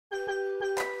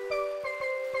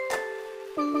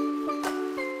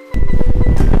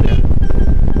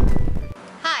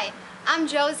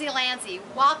Josee Lanzi.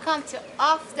 Welcome to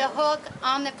Off the Hook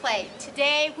on the Plate.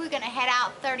 Today we're going to head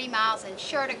out 30 miles and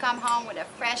sure to come home with a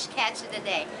fresh catch of the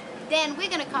day. Then we're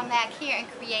going to come back here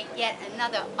and create yet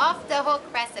another Off the Hook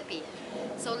recipe.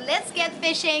 So let's get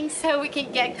fishing so we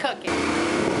can get cooking.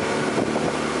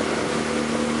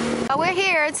 We're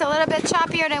here. It's a little bit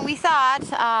choppier than we thought,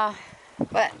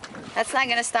 but that's not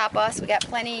going to stop us. We got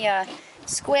plenty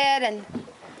squid and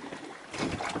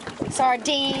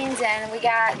sardines, and we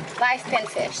got live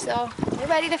pinfish, so we're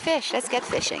ready to fish. Let's get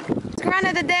fishing. It's run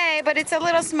of the day, but it's a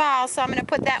little small, so I'm going to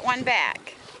put that one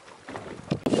back.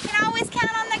 You can always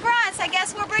count on the grunts. I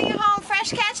guess we're bringing home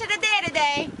fresh catch of the day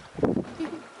today.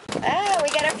 Oh, we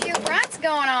got a few grunts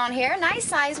going on here. Nice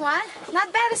size one.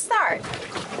 Not bad to start.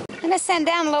 I'm going to send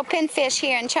down a little pinfish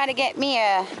here and try to get me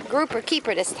a grouper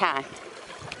keeper this time.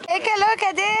 Take a look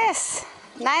at this.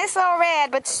 Nice little red,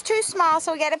 but it's too small,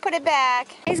 so we got to put it back.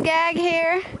 Nice gag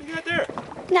here. What do you got there?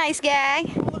 Nice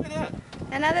gag. Oh, look at that.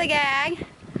 Another gag.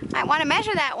 I want to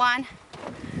measure that one.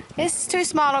 This is too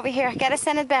small over here. Got to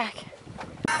send it back.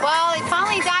 Well, it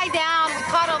finally died down. We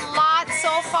caught a lot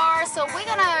so far, so we're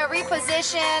going to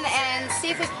reposition and see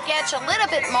if we can catch a little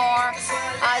bit more.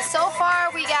 So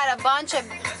far, we got a bunch of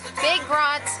big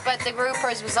grunts, but the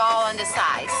groupers was all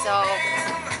undersized. So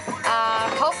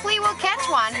hopefully we'll catch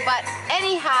one, but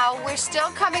anyhow, we're still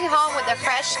coming home with a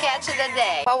fresh catch of the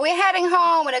day. Well, we're heading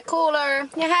home with a cooler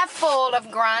half full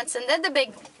of grunts, and then the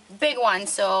big one.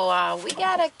 So we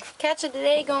got a catch of the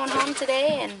day going home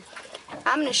today, and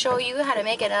I'm going to show you how to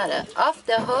make another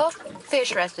off-the-hook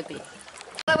fish recipe.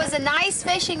 It was a nice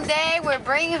fishing day. We're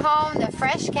bringing home the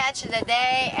fresh catch of the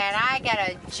day, and I got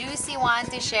a juicy one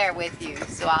to share with you.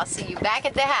 So I'll see you back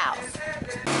at the house.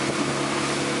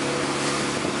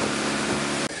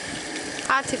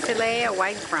 How to fillet a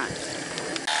white grunt.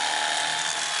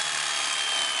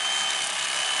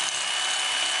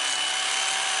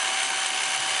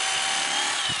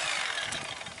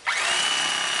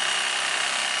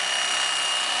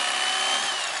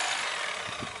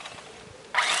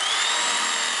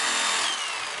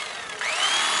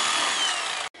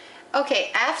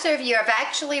 Okay, after you have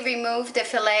actually removed the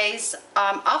fillets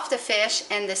off the fish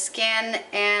and the skin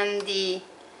and the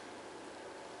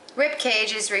rib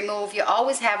cage is removed, you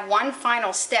always have one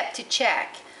final step to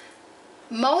check.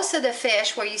 Most of the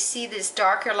fish where you see this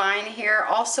darker line here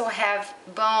also have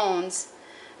bones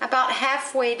about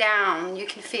halfway down. You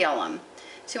can feel them.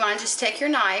 So you want to just take your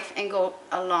knife and go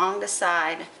along the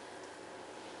side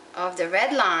of the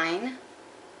red line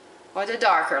or the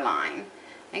darker line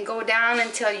and go down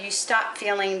until you stop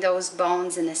feeling those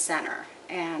bones in the center.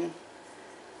 And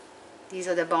these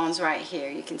are the bones right here.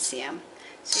 You can see them.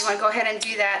 So you want to go ahead and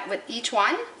do that with each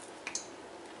one.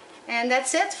 And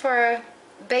that's it for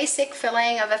basic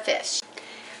filleting of a fish.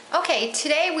 Okay,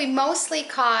 today we mostly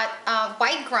caught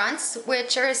white grunts,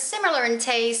 which are similar in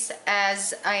taste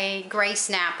as a gray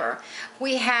snapper.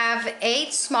 We have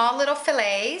 8 small little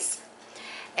fillets.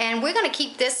 And we're going to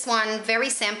keep this one very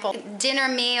simple. Dinner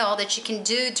meal that you can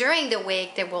do during the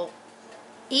week that will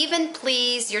even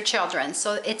please your children.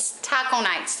 So it's taco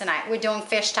nights tonight. We're doing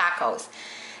fish tacos.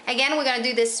 Again, we're going to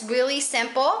do this really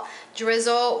simple.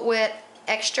 Drizzle with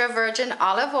extra virgin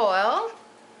olive oil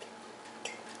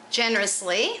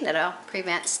generously. That'll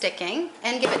prevent sticking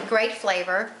and give it great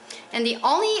flavor. And the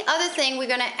only other thing we're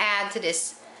going to add to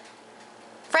this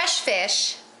fresh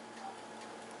fish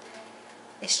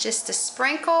it's just a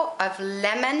sprinkle of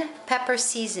lemon pepper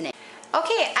seasoning.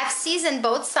 Okay, I've seasoned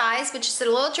both sides with just a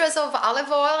little drizzle of olive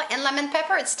oil and lemon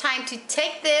pepper. It's time to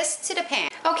take this to the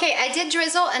pan. Okay, I did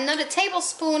drizzle another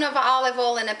tablespoon of olive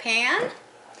oil in a pan.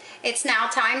 It's now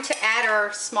time to add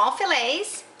our small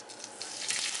fillets.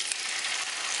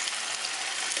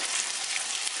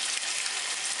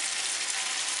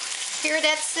 Hear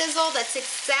that sizzle? That's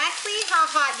exactly how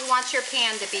hot you want your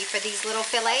pan to be for these little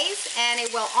fillets, and it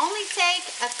will only take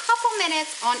a couple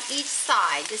minutes on each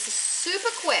side. This is super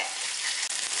quick.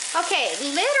 Okay, it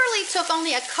literally took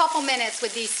only a couple minutes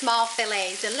with these small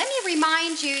fillets, and let me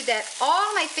remind you that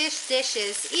all my fish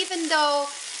dishes, even though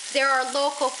there are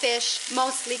local fish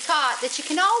mostly caught, that you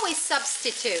can always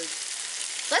substitute.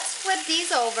 Let's flip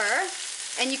these over.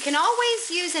 And you can always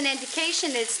use an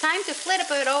indication that it's time to flip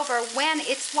it over when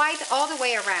it's white all the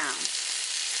way around.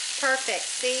 Perfect,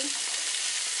 see?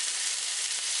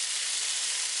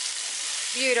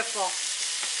 Beautiful.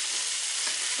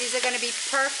 These are going to be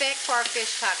perfect for our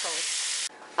fish tacos.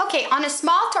 Okay, on a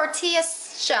small tortilla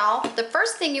shell, the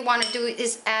first thing you want to do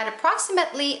is add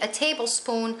approximately a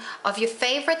tablespoon of your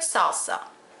favorite salsa.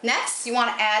 Next, you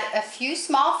want to add a few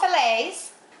small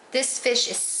fillets. This fish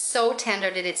is so tender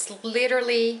that it's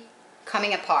literally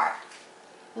coming apart.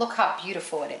 Look how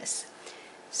beautiful it is.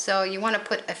 So you want to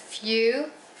put a few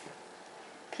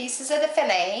pieces of the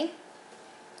fillet,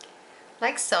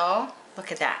 like so.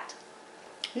 Look at that.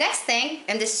 Next thing,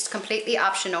 and this is completely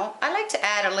optional, I like to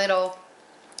add a little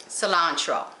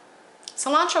cilantro.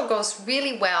 Cilantro goes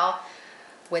really well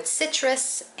with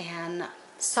citrus and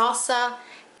salsa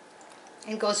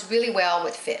and goes really well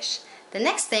with fish. The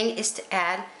next thing is to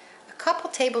add a couple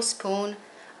tablespoons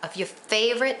of your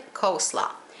favorite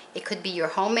coleslaw. It could be your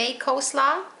homemade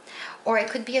coleslaw or it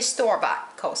could be a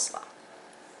store-bought coleslaw.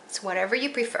 It's whatever you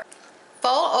prefer.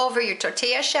 Fold over your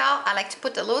tortilla shell. I like to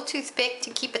put a little toothpick to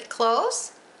keep it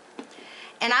closed.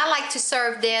 And I like to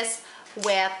serve this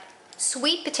with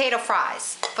sweet potato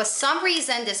fries. For some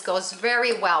reason, this goes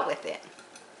very well with it.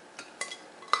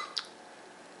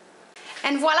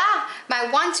 And voila, my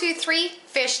 1, 2, 3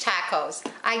 fish tacos.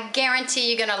 I guarantee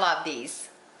you're gonna love these.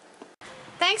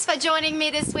 Thanks for joining me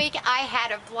this week. I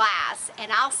had a blast,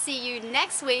 and I'll see you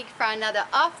next week for another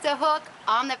Off the Hook,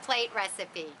 On the Plate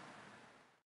recipe.